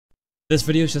This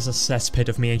video is just a cesspit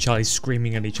of me and Charlie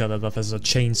screaming at each other that there's a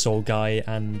chainsaw guy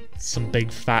and some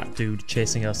big fat dude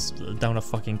chasing us down a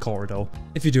fucking corridor.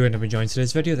 If you do end up enjoying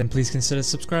today's video, then please consider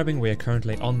subscribing. We are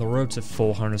currently on the road to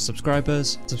 400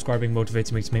 subscribers. Subscribing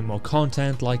motivates me to make more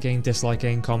content. Liking,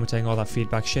 disliking, commenting, all that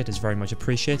feedback shit is very much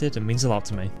appreciated and means a lot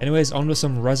to me. Anyways, on with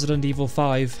some Resident Evil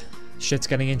 5. Shit's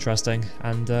getting interesting,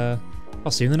 and I'll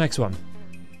see you in the next one.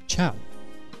 Ciao.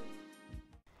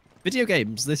 Video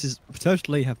games, this is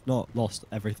totally have not lost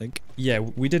everything. Yeah,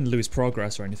 we didn't lose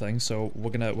progress or anything, so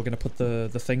we're gonna put the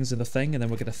things in the thing, and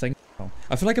then we're gonna think. Oh.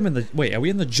 I feel like I'm in the wait. Are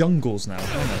we in the jungles now?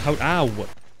 How? Ow!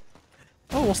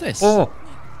 Oh, what's this? Oh!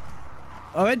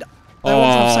 Oh, and no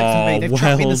one's have sex with me. They've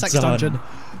trapped me in the sex done. dungeon.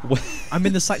 I'm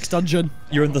in the sex dungeon.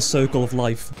 You're in the circle of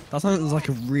life. That sounds like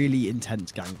a really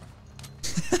intense gang.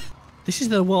 This is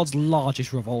the world's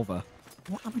largest revolver.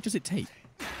 What ammo does it take?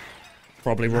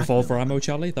 Probably revolver ammo,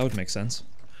 Charlie. That would make sense.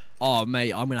 Oh,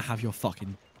 mate, I'm gonna have your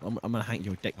fucking. I'm gonna hang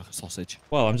your dick like a sausage.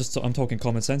 Well, I'm talking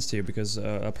common sense to you because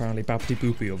apparently Bappity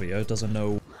Boopy over here doesn't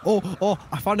know. Oh!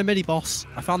 I found a mini boss.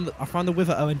 I found the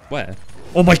wither, Owen. Where?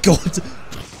 Oh my god!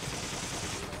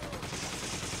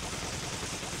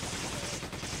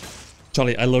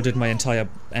 Charlie, I loaded my entire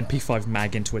MP5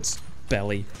 mag into its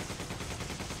belly.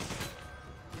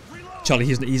 Charlie,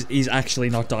 he's actually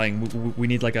not dying. We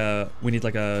need like a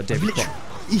David.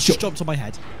 He just jumped on my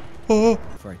head. Oh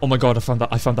my god! I found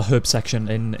the herb section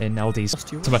in Aldi's.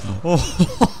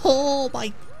 Oh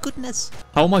my goodness!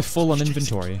 How am I full on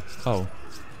inventory? Oh,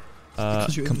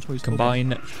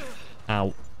 combine.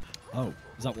 Ow. Oh,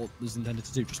 is that what was intended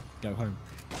to do? Just go home.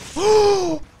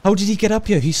 How did he get up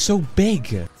here? He's so big.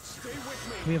 Can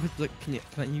we have a look?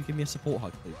 Can you give me a support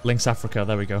hug, please? Links Africa.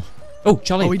 There we go. Oh,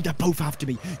 Charlie! Oh, they're both after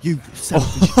me. You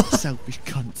selfish, selfish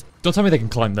cunt. Don't tell me they can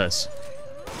climb this.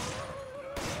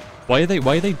 Why are they?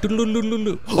 Oh,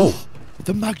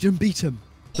 the Magnum beat him.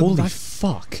 Holy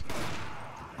fuck!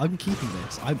 I'm keeping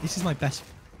this. This is my best.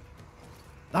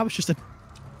 That was just a.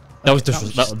 That was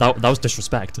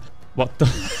disrespect. What the?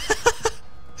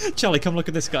 Charlie, come look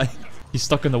at this guy. He's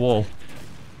stuck in the wall.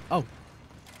 Oh.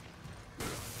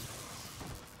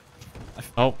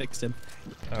 I fixed him.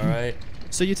 All right.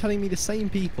 So you're telling me the same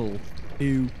people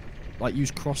who, like,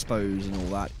 use crossbows and all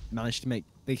that managed to make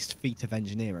this feat of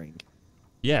engineering?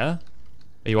 Yeah.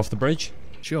 Are you off the bridge?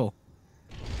 Sure.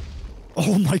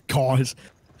 Oh my god!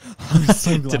 I'm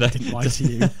so glad I didn't lie to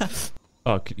you.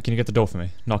 Oh, can you get the door for me?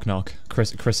 Knock, knock.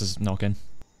 Chris is knocking.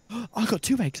 I got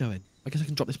 2 eggs, Owen. I guess I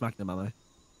can drop this Magnum ammo.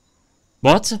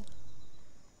 What?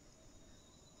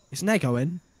 It's an egg,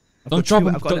 Owen. Don't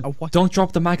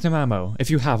drop the Magnum ammo.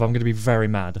 If you have, I'm gonna be very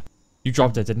mad. You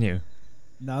dropped it, didn't you?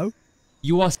 No.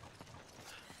 You are.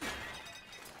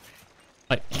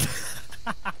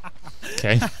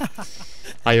 Okay.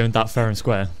 I earned that fair and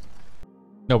square.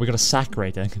 No, we got a sack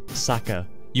rating. Sacker.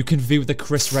 You can view the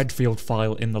Chris Redfield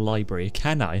file in the library.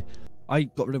 Can I? I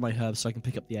got rid of my herbs so I can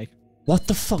pick up the egg. What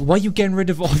the fuck? Why are you getting rid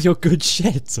of all your good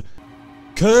shit?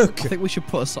 Kirk! I think we should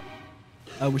put aside.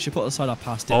 We should put aside our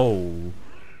past. Oh.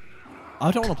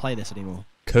 I don't want to play this anymore.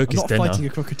 Kirk is dinner. I'm not fighting a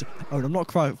crocodile. Oh, I'm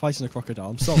not fighting a crocodile.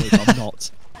 I'm sorry, but I'm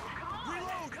not.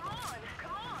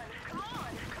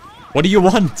 What do you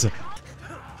want?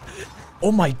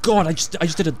 Oh my god! I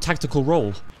just did a tactical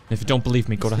roll. If you don't believe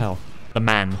me, go to hell. The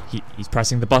man, he's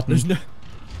pressing the button.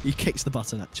 He kicks the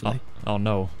button actually. Oh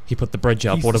no! He put the bridge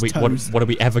up. What are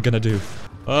we ever gonna do?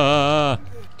 Yeah,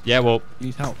 well. You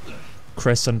need help.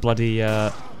 Chris and bloody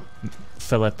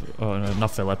Philip. Oh no, not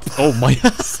Philip. Oh my.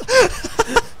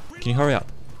 Can you hurry up?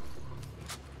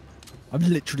 I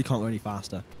literally can't go any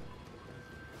faster.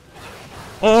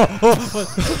 Oh!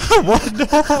 What?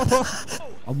 No!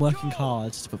 I'm working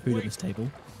hard to put food on this table.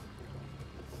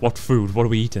 What food? What are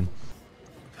we eating?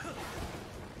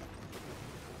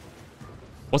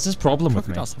 What's his problem with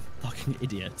me? Crocodile's a fucking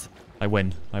idiot. I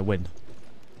win.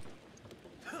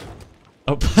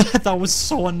 Oh, that was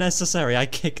so unnecessary. I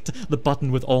kicked the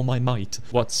button with all my might.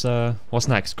 What's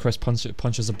next? Chris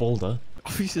punches a boulder. I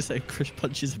used to say Chris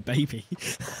punches a baby.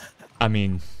 I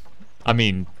mean,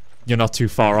 you're not too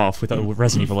far off with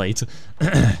Resident Evil 8.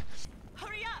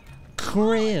 Hurry up!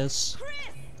 Chris!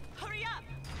 Hurry up!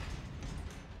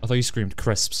 I thought you screamed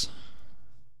crisps.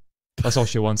 That's all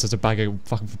she wants is a fucking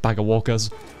bag of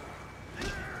walkers.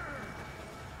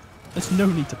 There's no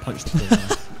need to punch the ball.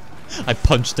 I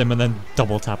punched him and then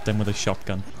double tapped him with a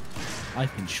shotgun.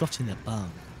 I've been shot in the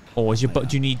bum. Oh,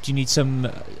 do you need some?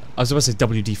 I was about to say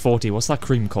WD-40. What's that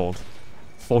cream called?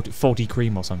 40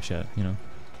 cream or some shit, you know?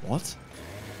 What?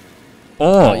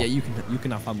 Oh yeah, you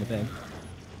can have fun with him.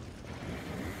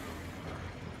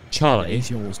 Charlie, Yeah,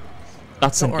 he's yours.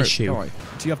 that's an issue. Don't worry.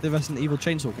 Do you have the Resident Evil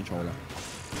chainsaw controller?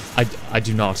 I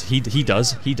do not. He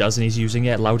does, and he's using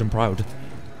it loud and proud.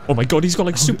 Oh my god, he's got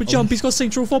like super jump, he's got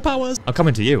Saint 4 powers. I'm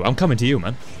coming to you,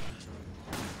 man.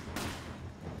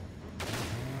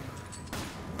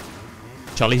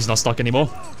 Charlie's not stuck anymore.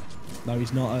 No,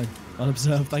 he's not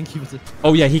unobserved. Thank you.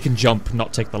 Oh yeah, he can jump,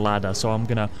 not take the ladder. So I'm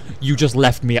gonna. You just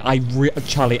left me.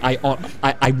 Charlie, I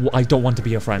don't want to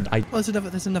be your friend. Oh,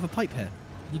 there's another pipe here.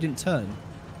 You didn't turn.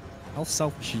 How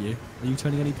selfish are you? Are you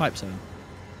turning any pipes on?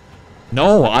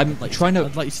 No, I'm I'd trying to.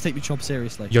 I'd like you to take your job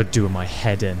seriously. You're doing my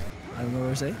head in. I don't know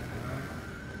where is he?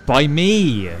 By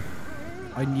me.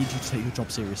 I need you to take your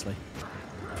job seriously.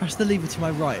 Press the lever to my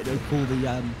right and it'll pull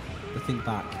the thing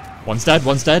back. One's dead.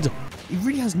 One's dead. He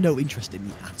really has no interest in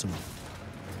me at all.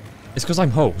 It's because I'm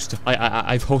host.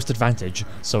 I've host advantage,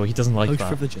 so he doesn't like Host that.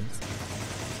 privileges.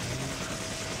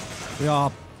 We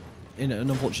are in an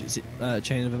unfortunate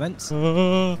chain of events.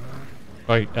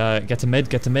 Right, get to mid,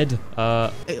 get to mid.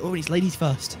 Oh, it's ladies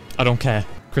first. I don't care.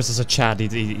 Chris is a Chad, he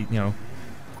you know.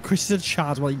 Chris is a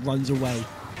Chad while he runs away.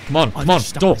 Come on, I'm come on,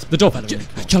 just door, stuck the door. with the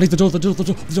fella. Charlie, the door, the door, the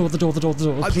door, the door, the door, the door, the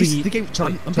door, please. The game,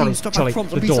 Charlie, I'm being stopped by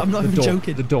prompts. I'm not even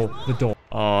joking. The door.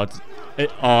 Oh,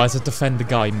 it's a defend the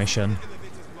guy mission.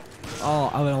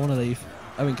 Oh, Owen, I want to leave.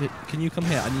 Owen, can you come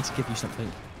here? I need to give you something.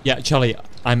 Yeah, Charlie,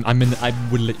 I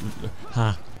will.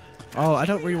 Oh, I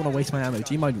don't really want to waste my ammo.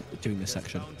 Do you mind doing this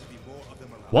section?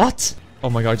 What? Oh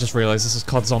my god, I just realized this is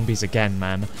COD Zombies again,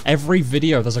 man. Every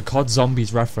video there's a COD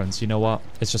Zombies reference. You know what?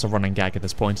 It's just a running gag at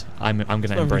this point. I'm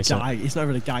gonna embrace it. It's not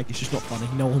really a gag. It's just not funny.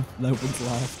 No one's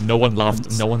laughed. No one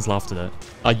laughed. No one's laughed at it.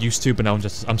 I used to, but now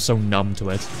I'm so numb to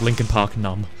it. Linkin Park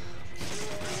numb.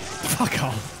 Fuck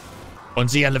off. On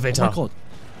the elevator. Oh my god.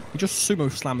 You just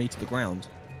sumo slammed me to the ground.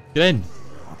 Get in.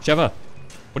 Sheva.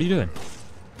 What are you doing?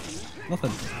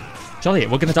 Nothing. Charlie,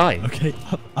 we're gonna die. Okay.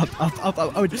 Up.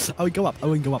 Owen, go up.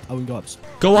 Owen, go up.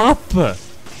 Go up!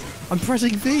 I'm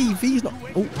pressing V. V's not.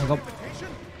 Oh my god.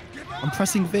 I'm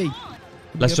pressing V.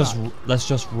 Let's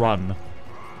just run.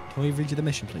 Can we read you the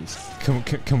mission, please? Can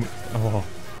oh.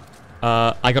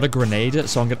 I got a grenade,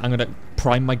 so I'm gonna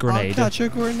prime my grenade. I'll catch a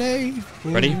grenade.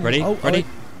 Ready? Oh, Ready?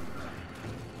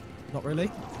 Not really.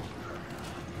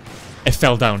 It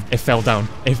fell down.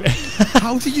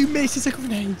 How do you miss? It's a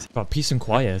grenade. Oh, peace and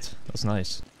quiet. That's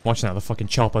nice. Watch now, the fucking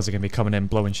choppers are gonna be coming in,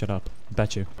 blowing shit up. I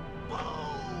bet you.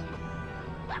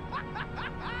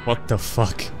 What the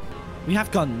fuck? We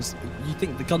have guns. You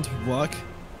think the guns would work?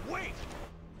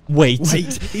 Wait.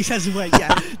 He says wait.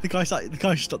 Yeah. the guy stopped.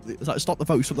 Stop the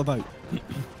vote. Stop the vote.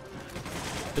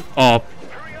 Oh,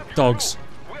 dogs.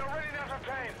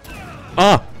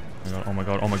 Ah! Oh my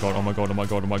god.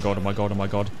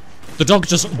 The dog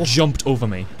just jumped over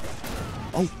me.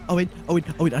 Oh, Owen,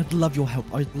 I'd love your help.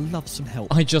 I'd love some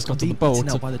help. I just got to the boat.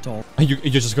 Now by the dog. You're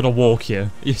just gonna walk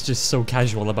here. You're just so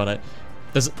casual about it.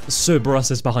 There's Cerberus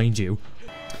is behind you.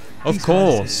 Of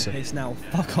course. It's now.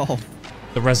 Fuck off.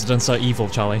 The residents are evil,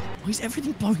 Charlie. Why is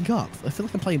everything blowing up? I feel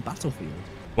like I'm playing Battlefield.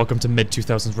 Welcome to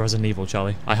mid-2000s Resident Evil,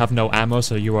 Charlie. I have no ammo,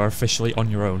 so you are officially on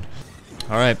your own.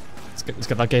 Alright, let's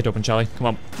get that gate open, Charlie. Come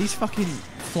on. These fucking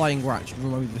flying rats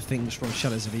remind me of the things from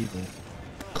Shadows of Evil.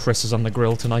 Chris is on the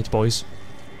grill tonight, boys.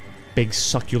 Big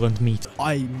succulent meat.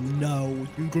 I know.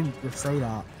 You didn't throw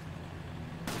that.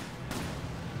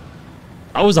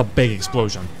 That was a big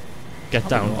explosion. Get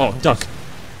down. Oh, duck.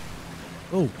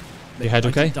 Oh. Your head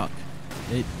okay? Duck.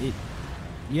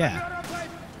 Yeah.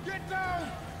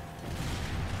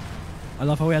 I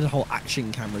love how we had a whole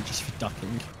action camera just for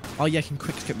ducking. Oh yeah, I can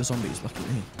quick skip the zombies. Look at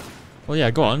me. Well,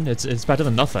 yeah, go on. It's better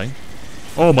than nothing.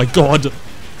 Oh my god.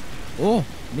 Oh,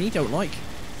 me don't like.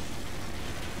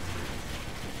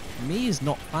 Me is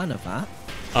not fan of that.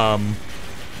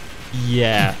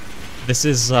 Yeah. This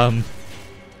is,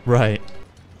 right.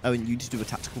 Oh, and you just do a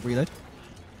tactical reload?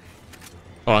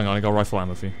 Oh, hang on, I got rifle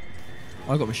ammo for you.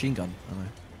 I got machine gun. I know.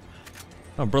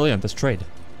 Oh, brilliant. Let's trade.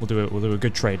 We'll do a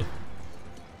good trade.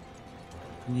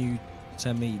 Can you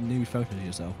send me nude photos of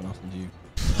yourself and I'll send you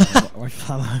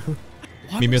rifle ammo?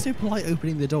 Why am I so polite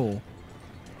opening the door?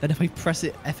 Then if I press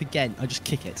it F again, I just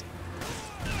kick it.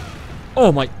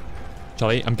 Oh my...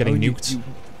 Charlie, I'm getting you, nuked.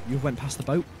 You went past the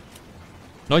boat?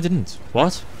 No, I didn't.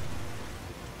 What?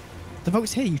 The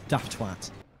boat's here, you daft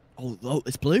twat. Oh,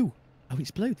 it's blue. Oh,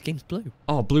 it's blue. The game's blue.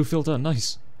 Oh, blue filter.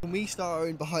 Nice. Can we start our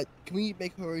own behind? Can we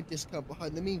make our own discount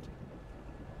behind the mean?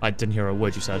 I didn't hear a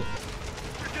word you said.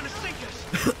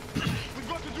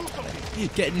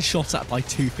 Getting shot at by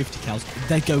 250 cows.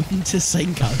 They're going to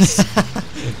sink us.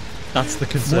 That's the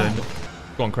concern. Wow.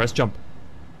 Go on, Chris, jump.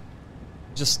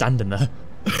 Just standing there.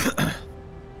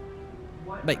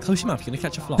 Mate, close your mouth. You're gonna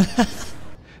catch a fly.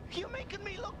 You're making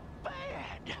me look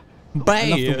bad.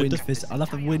 Bad. I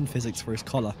love the wind physics for his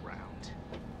collar.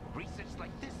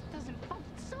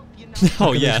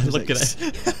 Oh yeah, look at it.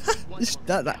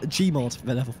 that Gmod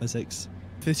for level physics.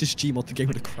 If this is Gmod, the game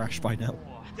would have crashed by now.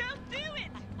 Don't do it.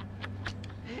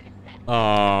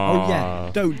 Oh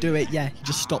yeah, don't do it. Yeah, he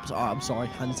just stops. Oh, I'm sorry.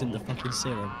 Hands in the fucking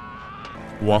serum.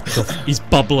 What the he's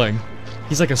bubbling.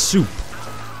 He's like a soup.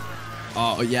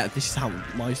 Oh yeah, this is how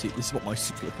my soup. This is what my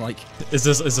soup look like. Is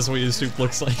this what your soup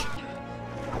looks like?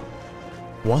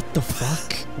 What the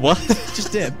fuck? What?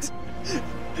 Just dipped.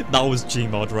 That was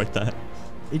Gmod right there.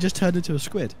 He just turned into a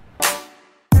squid.